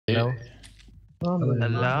Hello.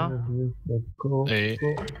 Hello. Hey.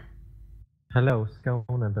 Hello,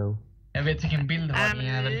 Skånebo. Jag vet vilken bild det var, din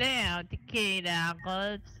jävel. Hello, tequila,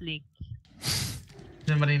 rövslick.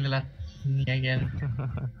 Den var din lilla neger.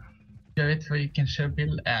 Jag vet vilken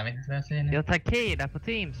körbild är, jag vet inte vad jag säger nu. Jag tar tequila på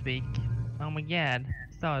Teamspeak. Oh my god,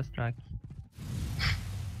 starstruck.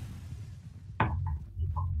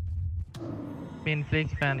 Min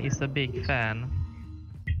flickvän is a big fan.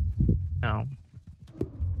 No.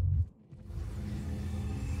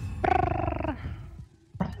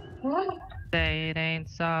 Say it ain't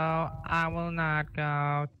so, I will not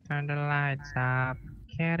go. Turn the lights up,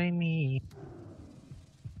 carry me.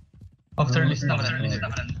 Ofta lyssnar på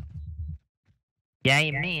den.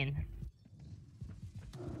 Jajamän.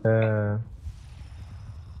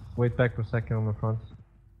 Wait back for a second on the front.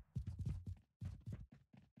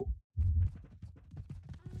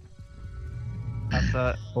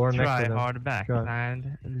 Alltså, Or next try to them. hard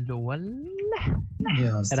backland. LOL.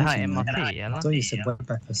 Yeah, Är det här MAT eller? I thought you said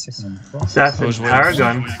back for 6 on the cross. Assassin's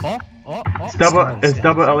Paragon. It's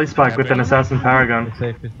double LE spike with an Assassin Paragon. It's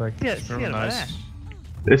safe, it's like... Ser du vad det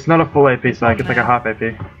är? It's not a full AP spike, it's like a half AP.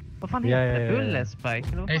 Vad fan Ja, heter ja, det? ja, ja. Bullespike?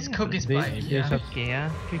 Eller vad fan It's heter cookie det? spike. Yeah. Cookie, ja.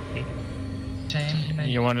 Cookie. Shame.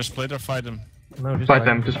 You want to split or fight them? No, just Fight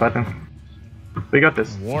them, just fight them. We got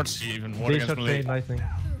this. Wards even. Ward They against shot melee. trade lightning.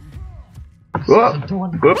 Whoops,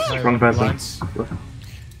 wrong person. Lines.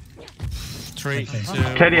 3, 2,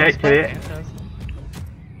 KD8, KD8.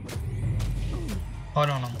 Har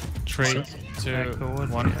du honom? 3, 2,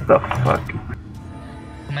 1. The fuck?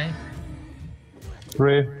 På mig?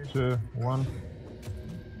 3, 2, 1.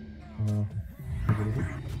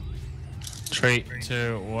 3, 2,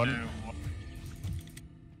 1.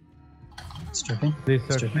 Stripping. They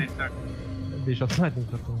search. Stripping. They shot lightning.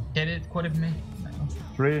 Är det ett KD på mig?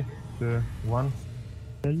 3, 2,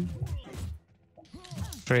 1.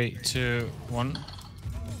 3, 2, 1.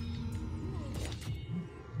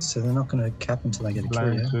 So they're not going to cap until I get a kill,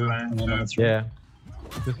 Blind yeah? 2. And then another 3. Yeah.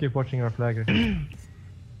 Just keep watching our flagger.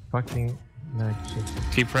 Fucking nice shit.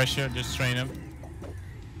 Keep pressure, just train him.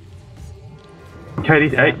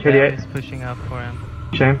 KD8, He's KD8. pushing up for him.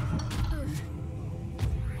 Shame.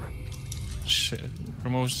 Shit.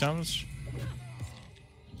 Remove sounds.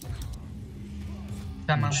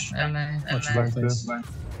 Femman. Eller nej. Watch your back, please.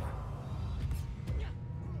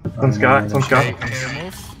 Some Scott, some Scott. Okay,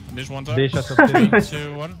 remove. This one time. They shot up 3, 2.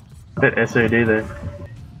 2, 1. Bit SAD there.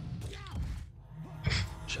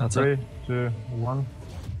 Shots up. 3, 2, 1.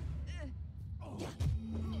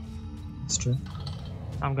 Strip.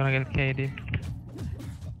 I'm gonna get KD.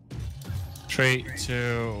 3,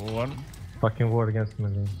 2, 1. Fucking ward against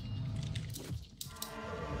melee.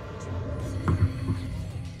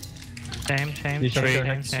 Shame. These are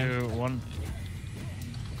 3, Shame. 2, 1.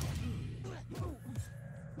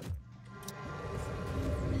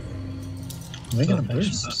 We're going to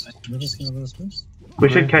burst. We're just going to lose burst. We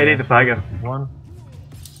should KD the flagger. 1.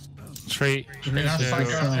 3, 2, They're not spike our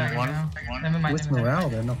flag 1. now. Never mind. With morale,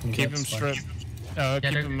 they're not going to Keep get him spiked. stripped.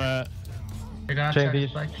 Keep they're- him. They're gonna Shame try to these.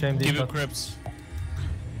 spike. Shame these. Keep him But crips.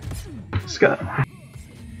 Scott.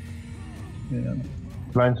 Yeah.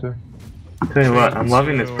 blind 2. Tell you what, I'm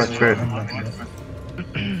loving this press trade. I'm not gonna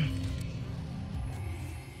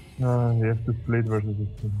You have to split versus this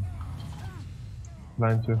team.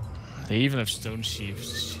 Blind 2. They even have stone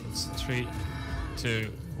sheaves. It's 3, 2,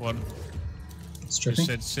 1. You Stripping.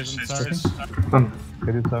 said sit on Stripping. tires.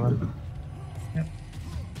 Get it 7.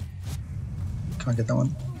 Can't get that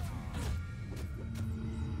one.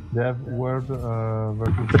 They have word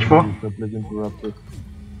versus Which one? so please interrupt it.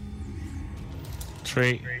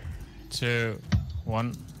 3, 2,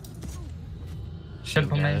 1. Kör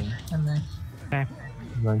på mig. Eller nej.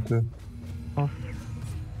 Blind 2.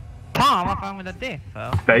 Fan, varför använder det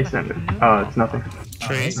för? Base ender. Oh, it's nothing.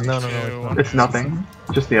 3, No, 2, it's 1. It's nothing.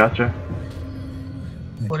 Just the archer.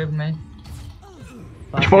 KD på mig.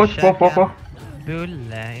 Four.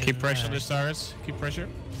 Bulle. Keep pressure on the stars. Keep pressure.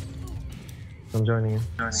 I'm joining in.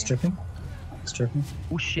 Stripping. Stripping.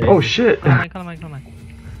 Oh shit. Oh shit! Kolla mig.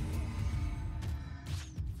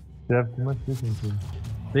 They have too much vision too.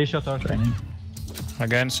 They shot our Training.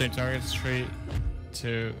 Again, same target. 3,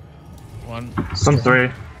 2, 1. Some 3.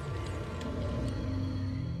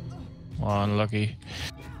 Oh, unlucky.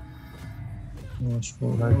 Watch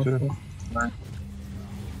for Blind 2.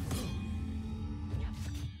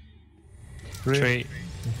 3,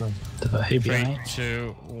 3,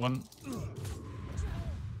 2, 1.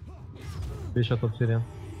 They shot obsidian.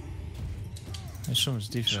 There's so much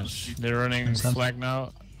defense. They're running flag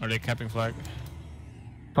now. Are they capping flag?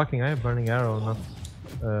 Fucking I have burning arrow, not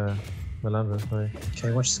Melandra, sorry.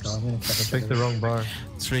 Okay, watch Scar. I'm gonna catch I picked the wrong bar.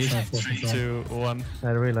 3, 2, 1. I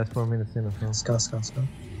realized 4 minutes in as well. Scar.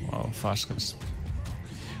 Wow, fast.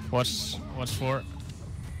 What's 4?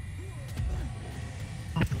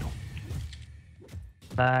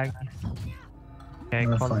 Lag. Okay,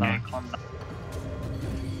 No, calm fine. down.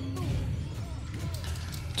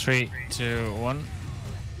 3, 2, 1.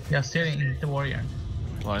 Yeah, steering the warrior.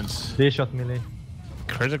 Blinds. They shot melee.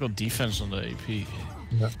 Critical defense on the AP.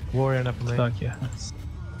 Yeah. Warrior up main. Fuck yeah.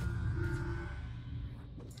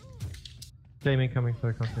 Jamie coming so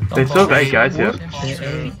I can't see. They still have 8 guys here.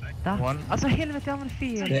 Da. 1. Alltså helvete, jag använder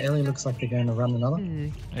fel! Yeah, Ellie looks like they're going to run another.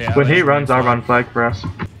 Yeah, When he runs, I'll run flag for us.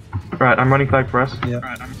 Right, I'm running flag for us.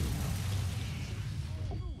 Yeah.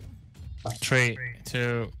 3,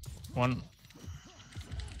 2, 1.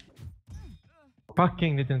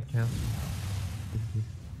 Fucking didn't count.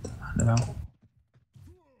 No.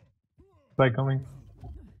 Flag coming.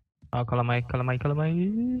 Ja, kolla mig.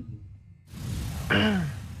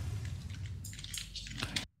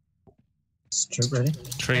 Strip ready.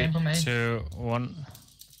 3, 2, 1.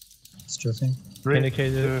 Stripping.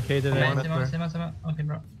 Indicated Simma. Okej,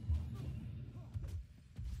 bra.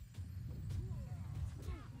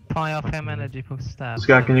 Fan, jag har 5 energy på stab.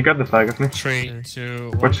 Scar, can you grab the flag with me? 3, 2,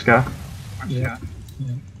 1. Watch Scar. Yeah.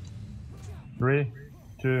 3,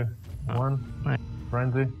 2, 1. Nice.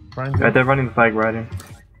 Frenzy. Yeah, they're running the flag right in.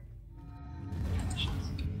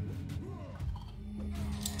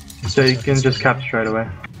 So you can just cap straight away.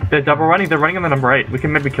 They're double running, they're running on the number 8. We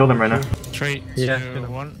can maybe kill them right now. 3, Yeah. 2,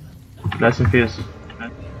 1. Nice and fierce.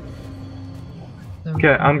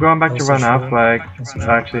 Okay, I'm going back to run our flag.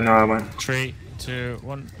 Actually, no, I won't. 3, 2,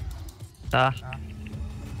 1. Da.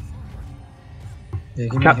 Yeah,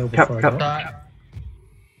 give me a heal before I go.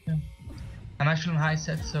 Yeah. I'm actually on high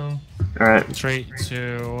set, so... Alright. 3,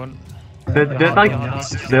 2, 1.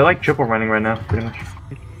 They're like triple running right now, pretty much.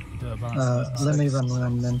 Let me run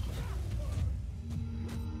around then.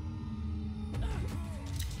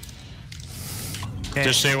 Okay.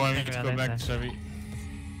 Just say when we need to go back to Sevi.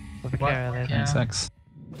 What? Yeah.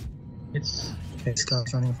 It's... Okay,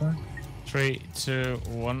 Scar's running flag. 3, 2,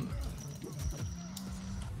 1.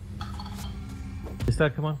 Is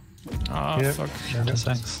that come on? Oh, Yeah. fuck.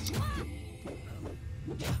 Thanks.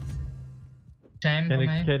 Shame Can for you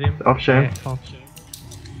me. get him? Off shame. Okay.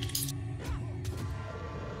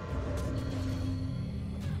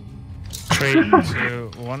 3,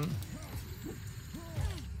 2, 1.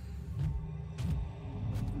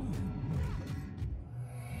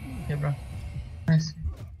 Okay, bro. Nice.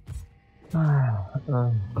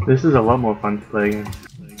 This is a lot more fun to play again.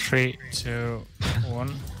 3, 2,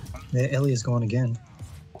 1. Yeah, Ellie is gone again.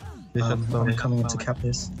 I'm Stone. coming in to cap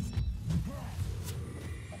this.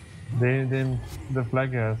 The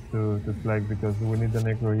flag has to flag because we need the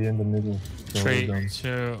necro here in the middle. So 3, done.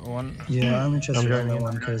 2, 1. Yeah, I'm interested I'm in that going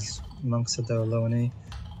one because Monk said they were low in E.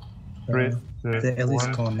 3, 2, The Ellie's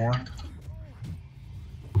 1. gone now.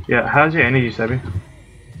 Yeah, how's your energy, Sebi?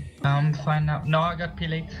 I'm fine now. No, I got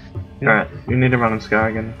P-Late. Alright, you need to run on Scar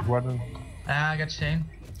again. Warden. I got Shame.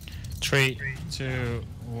 3, 2,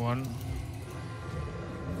 1.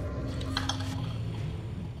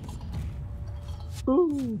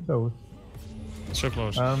 Ooh, close. So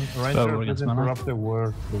close. Ranger, please interrupt the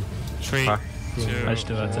word, please. 3, 2, I just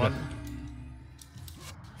do that 1.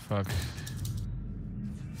 Fuck.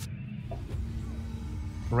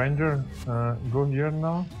 Ranger, go here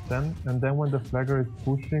now, then, and then when the flagger is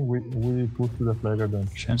pushing, we push to the flagger then.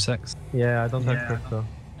 Shame 6. Yeah, I don't have crypto.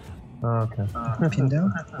 Oh, okay. Pin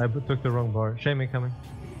down. I took the wrong bar. Shaming coming.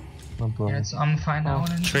 No problem. Yes, I'm fine now.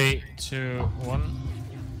 3, 2, 1.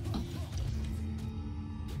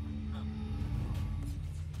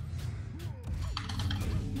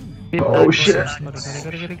 Oh shit!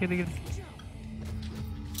 Get it.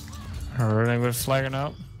 Running with flagger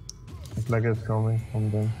now. The flagger is coming from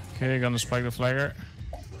them. Okay, gonna spike the flagger.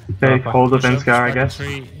 Okay, hold the fence, Scar, I guess.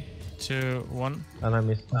 3, 2, 1. And I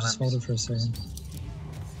missed. I'll just hold it for a second.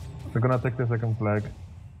 We're gonna take the second flag.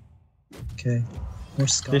 Okay.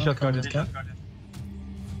 Where's Scar? They shot Coming guardian. to cap.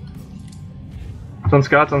 It's on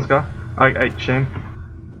Scar, it's on Scar. I shame.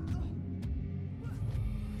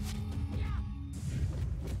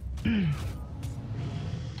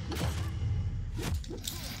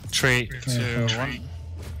 Three, two, Okay. 1.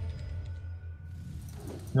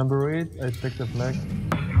 Number 8, I take the flag.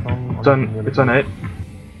 It's on 8.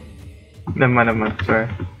 Never mind, sorry.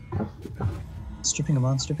 Stripping him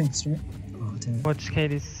on, stripping. Oh, damn it. Watch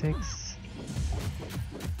KD6.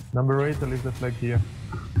 Number 8, I leave the flag here.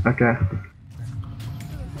 Okay.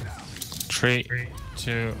 3,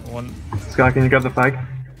 2, 1. Scar, can you grab the flag?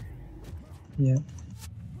 Yeah.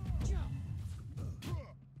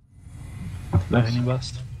 Lightning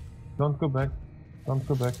blast. Don't go back. Don't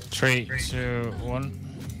go back. 3, 2, 1.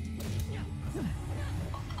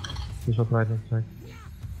 He shot right inside.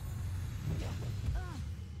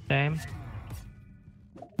 Shame.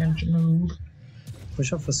 Can't move.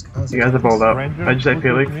 Push up for scars. You guys are balled up. Ranger, I just say push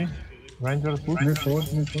Felix. with me. Ranger, push. Move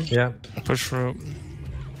forward, move forward. Yeah. Push through.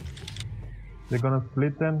 They're gonna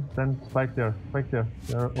split them, then spike there. Spike there.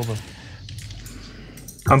 They're over.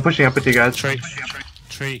 I'm pushing up with you guys. 3,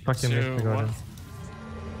 3, Fucking 2, missed the 1. guardian.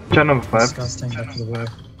 Shot number 5. Scars staying back to the wall.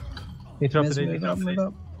 Interrupted Move it. up, move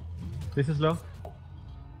up. This is low.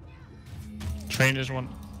 Train is 1.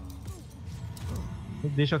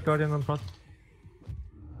 D shot guardian on front.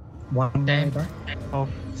 One way back. Oh,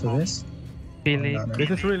 For this. Billy. No, no. This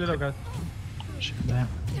is really low, guys.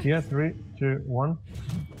 Here, 3, 2, 1.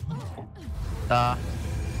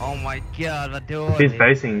 Oh my god, what do If he's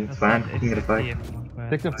facing, it's fine. You can get a flag.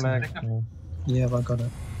 Take the flag. Yeah, I got it.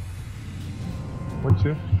 What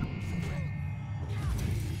you?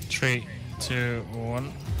 3, 2,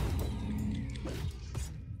 1.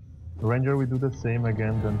 Ranger, we do the same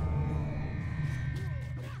again then.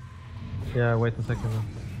 Yeah, wait a second.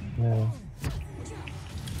 Yeah.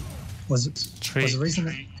 Was 3, the reason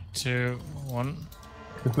that 2, 1.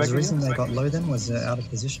 The was flag the reason again? they got low then was out of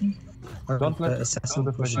position? Or Don't let the assassin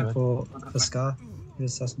the flag pushing back. for Scar? The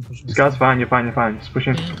assassin pushing for Scar's fine, you're fine, you're fine. Just push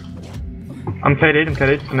in. I'm KD'd, I'm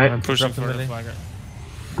KD'd. I'm Nate, pushing Drop the for the melee. flagger.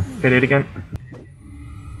 KD'd again.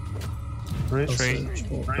 3, Also, 3.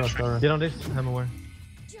 Oh, sorry. Get on this, I'm aware.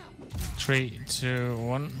 3, 2,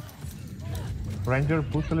 1. Ranger,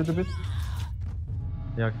 push a little bit.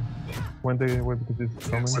 Yeah, okay. When because it's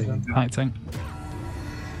coming again. Fighting.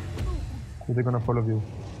 They're gonna follow you.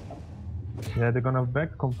 Yeah, they're gonna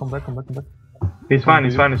back. Come back. He's fine,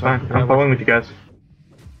 he's fine, he's fine. I'm following with you guys.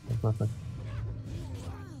 Perfect.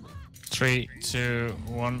 3, 2,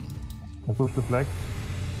 1. I push the flag.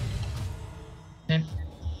 Yeah.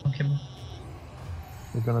 Okay.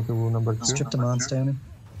 We're gonna do number 2. Strip demands down him.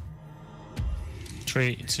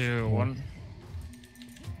 3, 2, 1.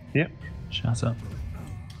 Yeah. Shut up.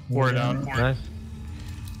 We're down. Nice.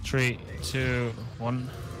 3, 2, 1.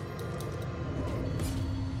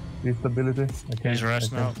 Instability. I can't, He's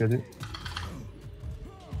rest I can't now. get it.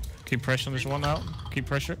 Keep pressuring this one out. Keep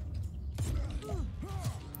pressure.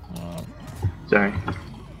 Sorry.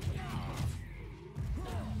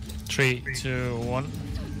 3, 2, 1.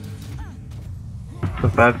 The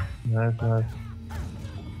 5. Nice.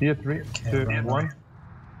 Here, 3, 2, right. 1.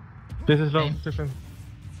 This is low, different.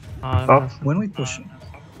 Off. When we push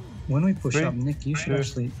Three, up, Nick, you should 2,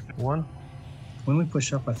 actually. 1. When we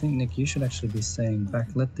push up, I think Nick, you should actually be staying back.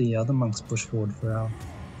 Let the other monks push forward for our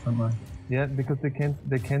front line. Yeah, because they can't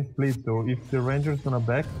split. So if the ranger's gonna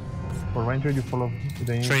back, for ranger you follow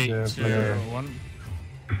the 3, 2, player. 1.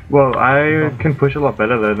 Well, I can push a lot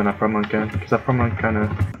better though than a front monk can, because that front monk kinda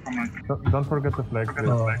Don't forget the flag. Please.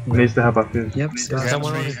 Oh, yeah. needs to help up his. Yep, Scar's,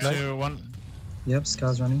 Someone on 3, his flag? 2, 1. yep,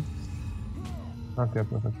 Scar's running. Okay,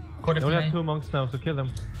 perfect. Caught They it only for have me. 2 monks now, so kill them.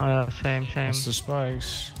 Shame. That's the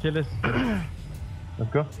spikes. Kill this.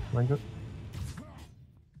 Let's go, ranger.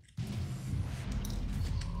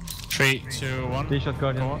 3, 2, 1. D shot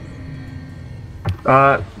guardian. Go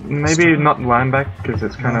on. Maybe not line back, because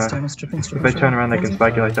it's kinda. Stripping, If they turn around, they can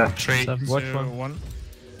spike you like that. 3, 2, Watch one. 1.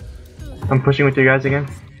 I'm pushing with you guys again.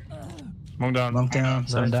 Monk down. Monk down.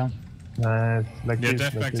 Seven down. Nice. Like Yeah, this.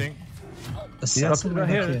 death Like this. backing. Assassin Yeah, right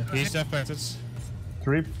here. here. He's death backed.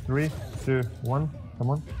 3, 2, 1. Come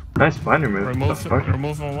on. Nice blind remove. Remove, What the fuck?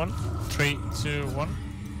 remove on 1. 3, 2, 1.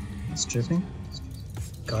 Stripping.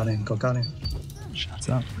 Got him. Shut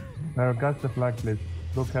up. Got the flag, please.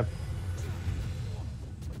 Go cap.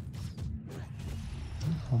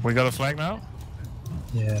 We got a flag now?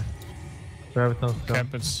 Yeah. Graviton's down. Cap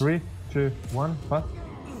it's 3, 2, 1. Fast.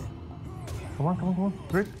 Come on.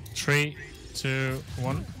 3. 3, 2,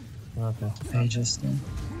 1. Okay. Aegis then.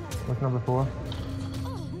 What's number 4?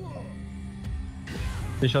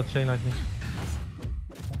 D shot chain lightning.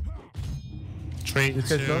 3, This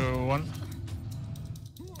guy's 2, 1.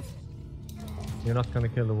 You're not gonna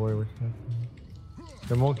kill the warrior.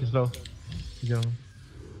 The monk is low. Get on him.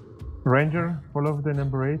 Ranger, follow the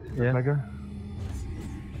number 8. Yeah. Flagger.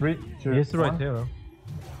 3, 2, He's right 1. here though.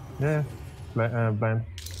 Yeah. Blind.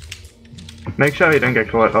 Make sure you don't get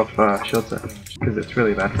caught off shield set, because it's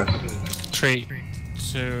really bad for us. 3,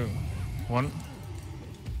 2, 1.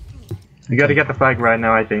 You gotta get the flag right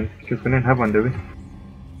now, I think, because we didn't have one, do we?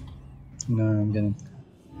 No, I'm getting.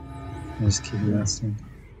 I just keep resting.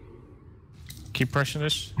 Keep pressuring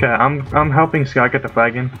this. Okay, I'm helping Sky get the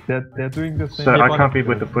flag in, They're doing the same. so I Keep can't on. be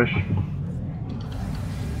with the push.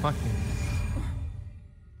 Fuck him.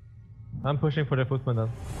 I'm pushing for the footman then.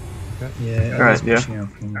 Yeah, Alright, Ellie's yeah. pushing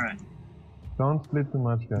out from you. Don't split too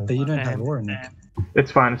much, guys. But you don't have aura, Nick.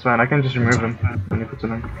 It's fine, it's fine. I can just remove him when he puts it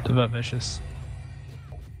in. Divert vicious.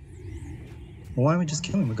 Well, why don't we just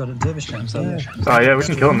kill him? We've got a dervish champ. So yeah. Oh yeah, we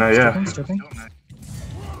can kill him now, yeah. Strip him.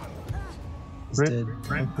 He's Great. dead.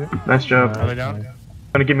 Thank you. Nice job. Are they down?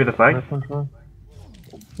 Wanna give me the fight? Left control.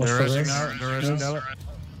 Watch They're for rushing this. now. They're rushing now.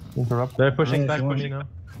 Interrupt. They're pushing Yeah, back if you for want. me now.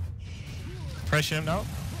 Pressure him now.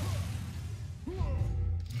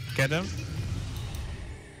 Get him.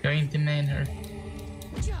 Go into main her.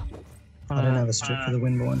 I don't have a strip for the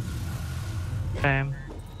Windborn. Same.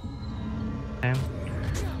 Same.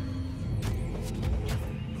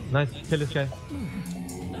 Nice, kill this guy.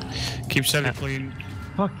 Keep Sally clean.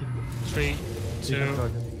 Fucking. 3, 2,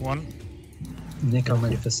 1. Nick, I'm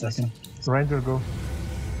ready for second. Ranger, go.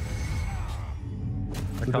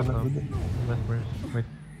 I can't now. Wait.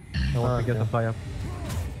 I want to get the fly up.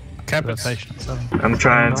 Cap it. Rotation 7. I'm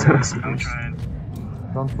trying.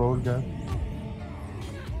 Don't fold, guys.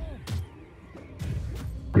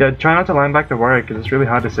 Yeah, try not to line back the warrior because it's really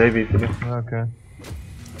hard to save you. Okay.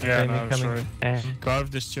 Yeah, Okay, no, coming. sorry. Yeah. Go out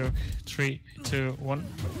of this joke. 3, 2, 1.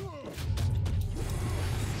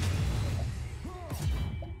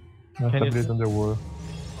 Let's Can you- bleed on the wall.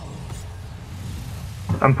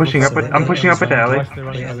 I'm pushing up. I'm pushing up at the alley. Watch the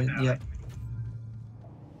running. Yeah, yeah.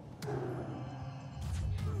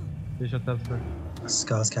 You shot elsewhere.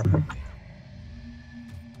 Scar's capping.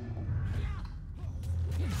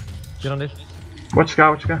 Get on this. Watch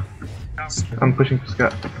Scott, watch Scott. I'm pushing for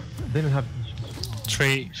Scott. They don't have.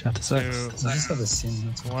 3, Shatter 2, 6. I just have a sin.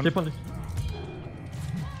 That's all. 1. Keep on this.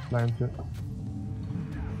 Line 2.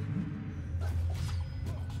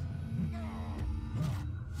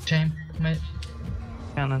 Shame, mate.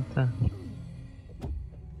 Kan inte.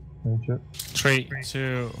 Thank you. 3,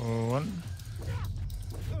 2, 1.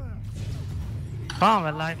 Fan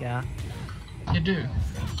vad laggar. You do.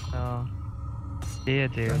 Ja. Det är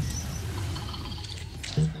du.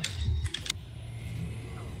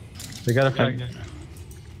 They got a flag.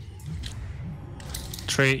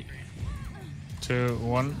 3, 2,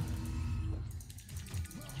 1.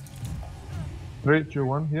 3, 2,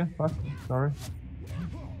 1. Here, fuck. Sorry.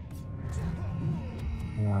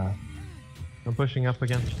 Ah. I'm pushing up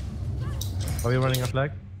again. Are we running a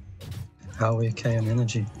flag? Are we okay on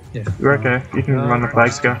energy? Yeah. You're okay. You can run the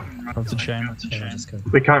flag, Scott. Onto chain. Yeah, just go.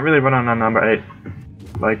 We can't really run on number 8,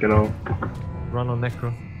 like at all. Run on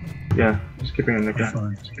necro. Yeah, just keeping in the gun.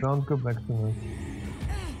 Fine. Don't go back to me.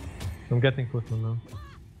 I'm getting footman now.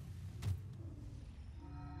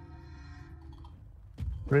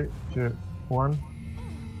 3, 2, 1.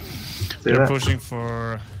 See They're that? pushing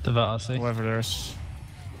for Divert RC. whoever there is.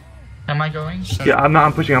 Am I going? Yeah,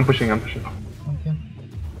 I'm pushing. Okay.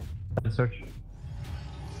 Search.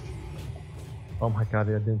 Oh my god,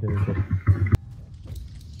 I didn't even get it.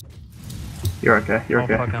 You're okay. You're Oh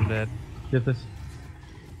okay. fuck, I'm dead. Get this.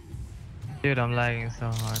 Dude, I'm lagging so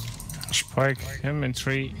hard. Spike him in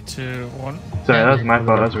 3, 2, 1. Sorry, that was my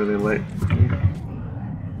fault. That was really late.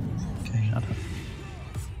 Shatter.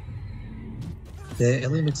 Yeah,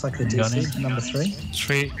 Ellie looks like the Got DC, him. number 3.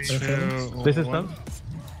 3, 2, This is 1. done.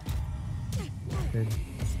 Okay.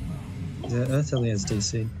 Yeah, Earth Ellie has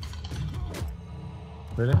DC.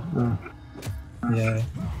 Really? Yeah.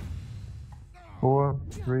 4,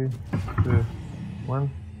 3, 2,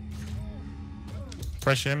 1.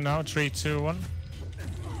 Pressure him now. 3, 2, 1.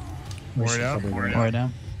 We Warrior should down. probably win it. Warrior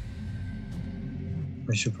down.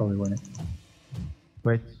 We should probably win it.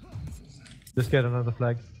 Wait. Just get another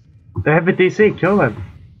flag. They have a DC. Kill them.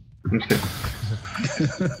 I'm just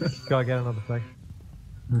kidding. Gotta get another flag.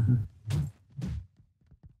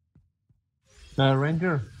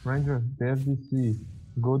 Ranger, they have DC.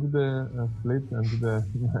 Go to the split and to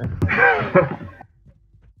the.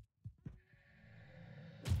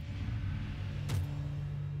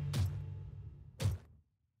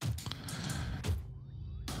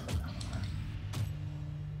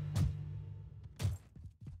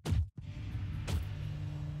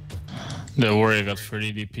 The warrior got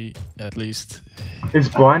 30 DP at least. Is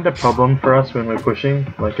blind a problem for us when we're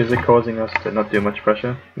pushing? Like, is it causing us to not do much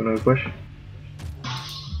pressure when we push?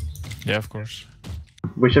 Yeah, of course.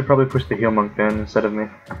 We should probably push the heal monk then instead of me,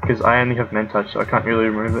 because I only have men touch, so I can't really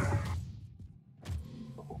remove it.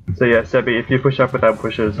 So yeah, Sebi, if you push up without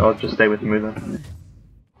pushes, I'll just stay with you then.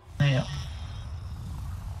 Yeah.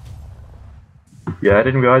 Yeah, I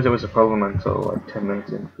didn't realize it was a problem until like 10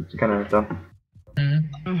 minutes in. It's kind of dumb.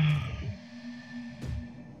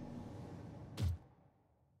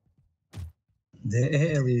 The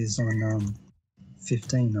air Ellie is on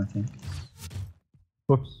 15, I think.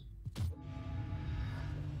 Whoops.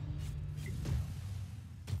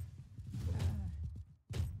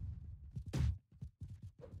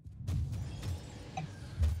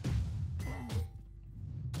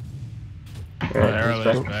 Arrow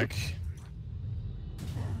he's is back. back.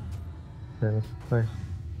 Okay, let's play.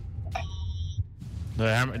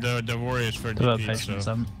 The warriors for Develop DP, patience,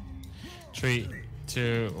 so 3,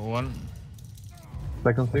 2, 1.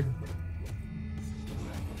 Back on 6.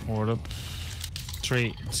 Ward up.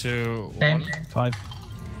 3, 2, Same. 1. 5.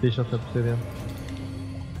 D-shot obsidian.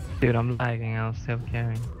 Dude, I'm lagging, I'll still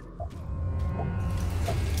carrying.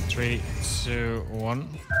 3, 2, 1.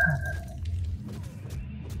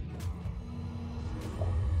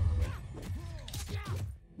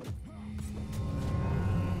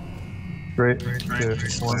 Three,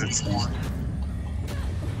 2, 1.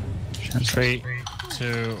 3,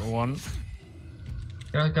 2, 1.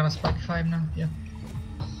 You're gonna spike 5 now, yeah.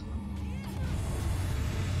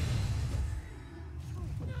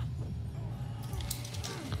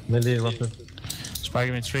 Melee rough.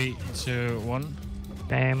 Spike me 3, 2, 1.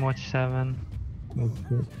 Damn, watch 7.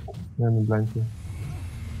 Okay. And blind you.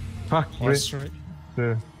 Fuck. What's 3?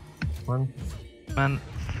 2, 1. Man,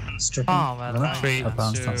 Stripping. oh man, Runner. 3,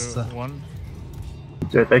 Advanced 2, answer. 1.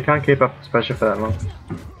 Dude, they can't keep up special for that long.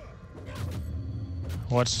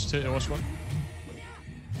 What's 1?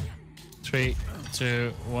 3,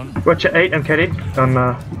 2, 1. Watch your 8 MKD on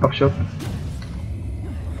offshore.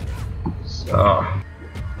 Oh.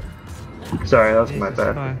 Sorry, that was my Jesus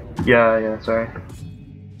bad. Christ. Yeah, sorry.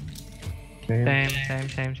 Okay.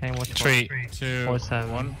 Same, watch 3, 2, Or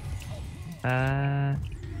 7. 1.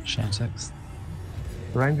 Shame 6.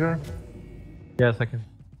 Ranger. Yeah, second.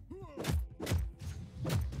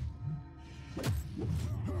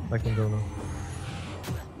 I can go now.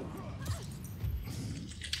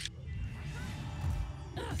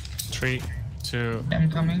 Three, 2, I'm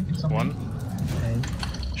coming. 1.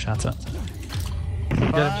 Shatter.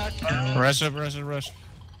 Rest up.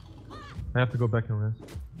 I have to go back and rest.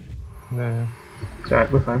 Yeah. It's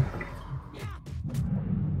alright, we're fine.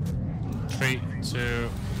 3, 2,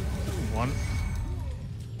 1.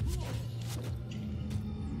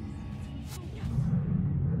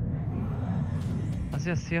 Alltså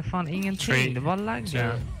jag ser fan ingenting, 3, det var 2,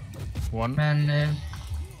 laggar. 1. Man,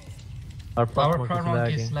 Our our platform Proud is Monk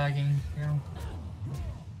lagging. is lagging. Yeah.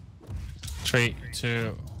 3,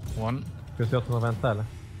 2, 1. Ska vi se åt dem att vänta eller?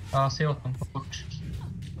 Ja, se åt dem fort.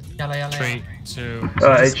 Jalla. 3, 2,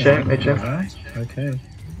 8 shame. Alright, okay.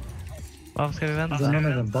 Varför ska vi vänta? They're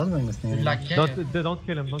not even bothering with me Du anymore. laggar ju. Don't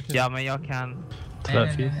kill him, don't kill him. Ja men jag kan.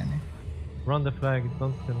 Nej. Run the flag,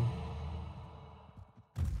 don't kill him.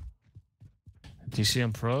 DC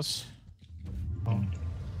and pros.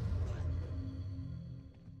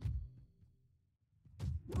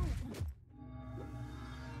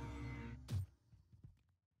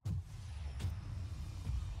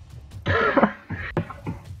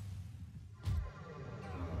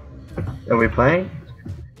 Are we playing?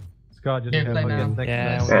 Scott, just Yeah, go play again. now. Thank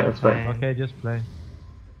Yeah, you. Yeah, that's fine. Okay, just play.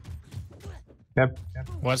 Yep.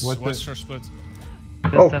 What's What's your split?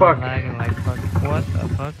 Just Oh, that fuck. I'm lagging like fuck. What the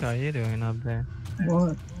fuck are you doing up there?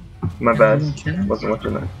 What? My bad. Okay. Wasn't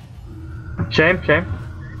watching that. Shame.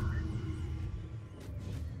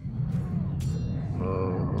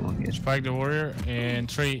 Spike the warrior in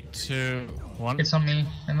 3, 2, 1. It's on me.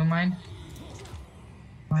 Never mind.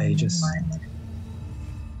 Aegis.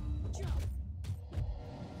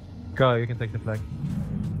 Go, you can take the flag.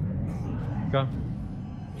 Go.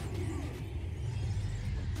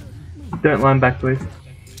 Don't line back, please.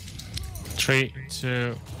 3,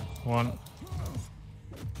 2, 1.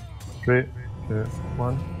 3, 2,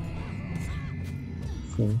 1.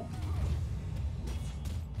 Cool.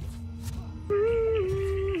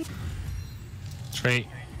 Three,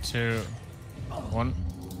 2, 1.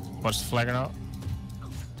 Watch the flagger now.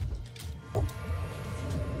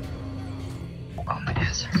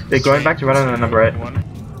 They're going back to run on the number 8. 1.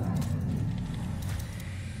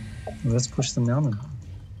 Let's push them down then.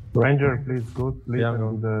 Ranger, please go sleep Yeah,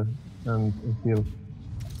 I'm and heal.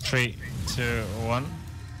 3, 2, 1.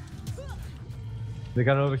 They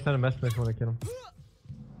got an overextended mess if you wanna kill him.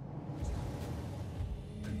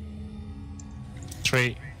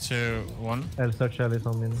 3, 2, 1. L search L is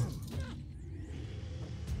on me.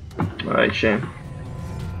 Alright, shame.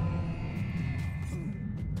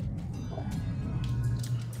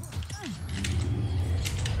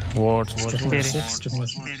 Ward. Stripping 6, stripping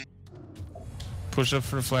 6. Push up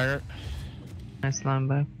for the flagger. Nice line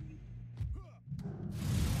back.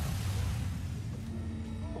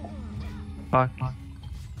 Fuck.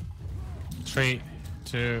 3,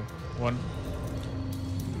 2, 1.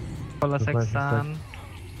 Kolla That's nice, sexan.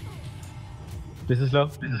 This is low.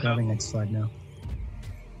 I'm grabbing next slide now.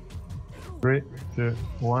 3, 2,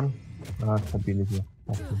 1. Stability.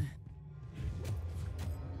 Okay.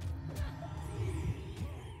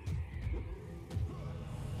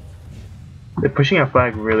 They're pushing our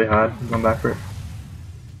flag really hard. I'm going back for it.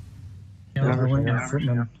 I went with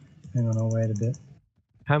Footman. Hang on, I'll wait a bit.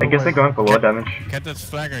 I guess they're going for lore damage. Get that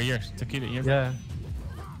flagger here. To kill it here. Yeah.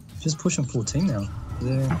 Just push them full team now.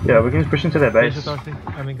 Yeah. Yeah, we can just push into their base.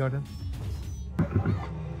 I mean, garden.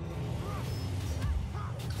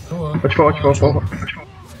 Watch for.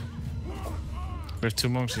 We have 2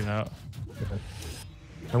 monks out.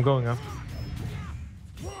 I'm going up.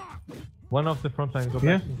 One off the front line, go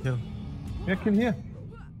back and kill. Yeah, kill here.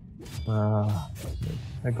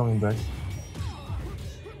 I'm coming back.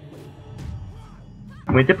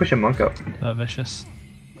 We need to push a monk up. They're vicious.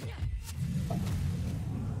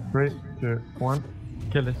 3, 2, 1.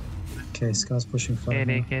 Kill it. Okay, Scar's pushing 5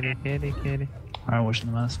 now. Kitty. I'm watching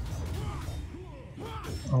the mask.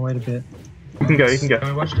 I'll wait a bit. You can go. Can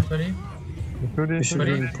we watch the footy? We should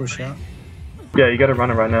really push out. Yeah, you gotta run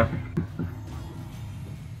it right now.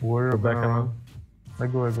 Warrior Back around. around. I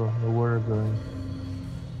go. The warrior going.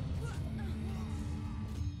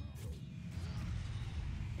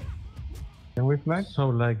 Can we flag?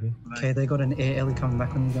 So laggy. Okay, they got an air ellie coming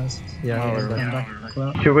back on you guys. Yeah, Air yeah, ellie coming back. Go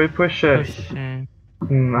out. Should we push it?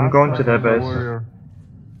 I'm going to their base. Warrior.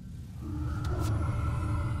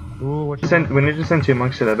 Ooh, watch We need to send 2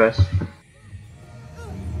 monks to their base.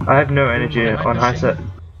 I have no energy on high set.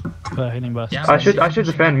 They're hitting burst. Yeah. I should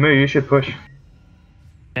defend. Moo, you should push.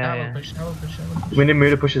 Yeah, I yeah. will push. We need Moo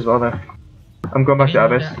to push as well though. I'm going back to our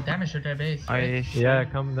base. Damage to their base. Are you sure? Yeah,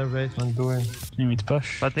 come their base. I'm doing. You need me to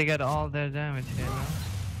push? But they get all their damage here,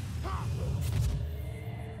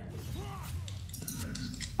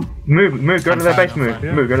 no? Moo, go to their base, Moo.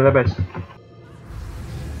 Moo, go to their base.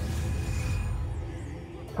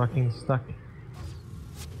 Fucking stuck.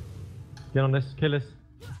 Get on this, kill this.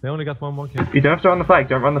 They only got 1 monk here. You don't have to run the flag,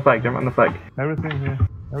 don't run the flag.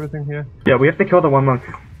 Everything here. Yeah, we have to kill the 1 monk.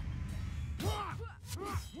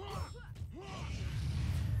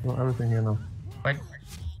 No, everything here now. Wait.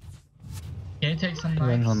 Can you take some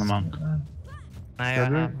Range knives? on the monk. I Yeah,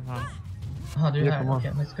 have dude. one. Oh, do you Yeah, have? come on.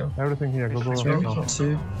 Okay, let's go. Everything here. Go. 3,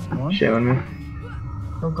 2, 1. Shame on me.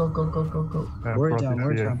 Go. Word down.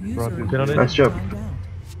 Get on it. Nice job.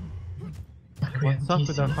 What's up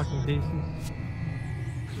with that fucking DCs?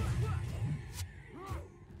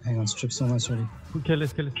 Hang on, strip's almost ready. Kill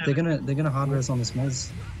this. They're gonna hard res on this mez.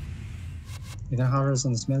 They're gonna hard res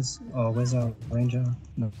on this mez. Oh, where's our ranger?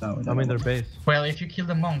 No, we don't. I'm in their base. Well, if you kill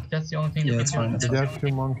the monk, that's the only thing Yeah, you it's can fine. do. They have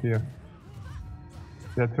 2 monk here.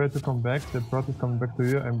 They try to come back. The prot is coming back to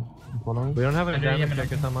you. I'm following. We don't have any Yeah, damage yeah,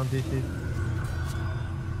 because I'm on DC.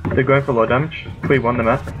 They're going for low damage. We won the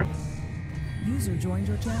map. User joined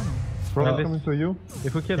your channel. Prot coming to you.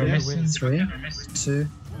 If we kill They're them, we missing. win. 3, 2,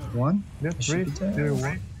 1. Yeah, It should 3, be 2, dead.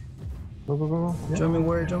 1. Go. Yeah. Jump me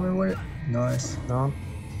warrior. Nice. Down.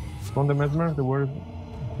 On the mesmer, the warrior.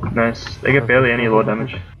 Nice. They get barely any low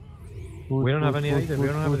damage. We don't have any either. We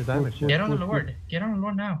don't have any damage. Get on the Lord. Get on the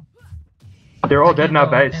Lord now. They're all dead in our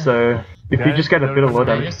base, so if you just get a bit of low Yeah,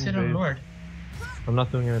 damage. just sit on the Lord. I'm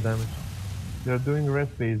not doing any damage. They're doing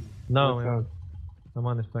rest phase. No, Watch yeah. out. I'm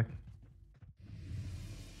on his back.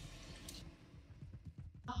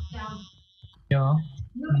 Yeah.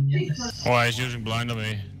 Yes. Oh, he's using blind on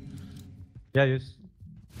me. Yeah, just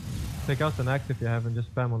take out an axe if you have and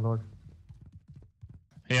just spam on Lord.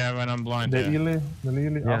 Yeah, when I'm blind. The Yeah. Ely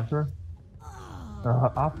Yeah. after.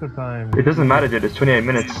 After time. It doesn't matter, dude. It's 28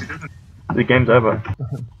 minutes. The game's over.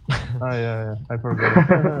 Yeah. I forgot.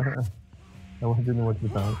 I didn't watch the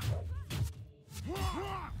time.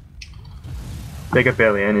 They get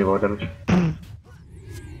barely any low damage.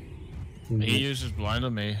 He uses blind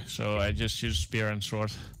on me, so I just use spear and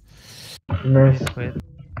sword. Nice. Wait.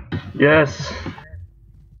 Yes.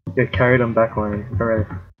 Get carried on backline. Hooray.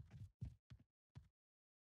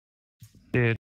 Dude.